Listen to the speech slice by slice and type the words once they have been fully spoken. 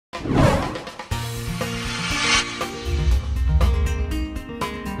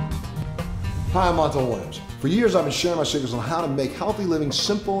Hi, I'm Montel Williams. For years, I've been sharing my secrets on how to make healthy living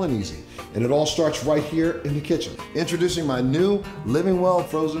simple and easy. And it all starts right here in the kitchen. Introducing my new Living Well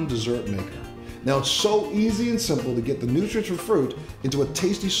frozen dessert maker. Now, it's so easy and simple to get the nutrients from fruit into a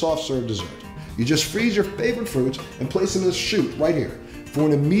tasty soft serve dessert. You just freeze your favorite fruits and place them in a chute right here for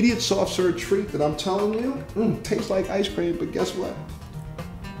an immediate soft serve treat that I'm telling you, tastes like ice cream, but guess what?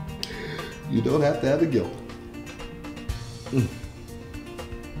 You don't have to have the guilt.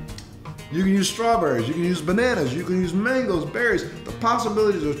 You can use strawberries, you can use bananas, you can use mangoes, berries. The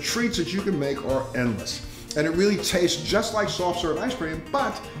possibilities of treats that you can make are endless. And it really tastes just like soft serve ice cream,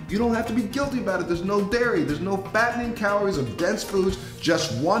 but you don't have to be guilty about it. There's no dairy, there's no fattening calories of dense foods,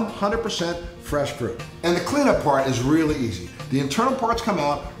 just 100% fresh fruit. And the cleanup part is really easy. The internal parts come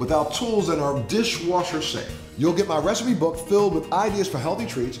out without tools and are dishwasher safe. You'll get my recipe book filled with ideas for healthy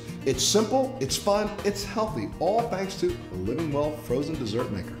treats. It's simple, it's fun, it's healthy, all thanks to the Living Well frozen dessert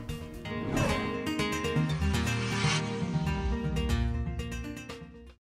maker.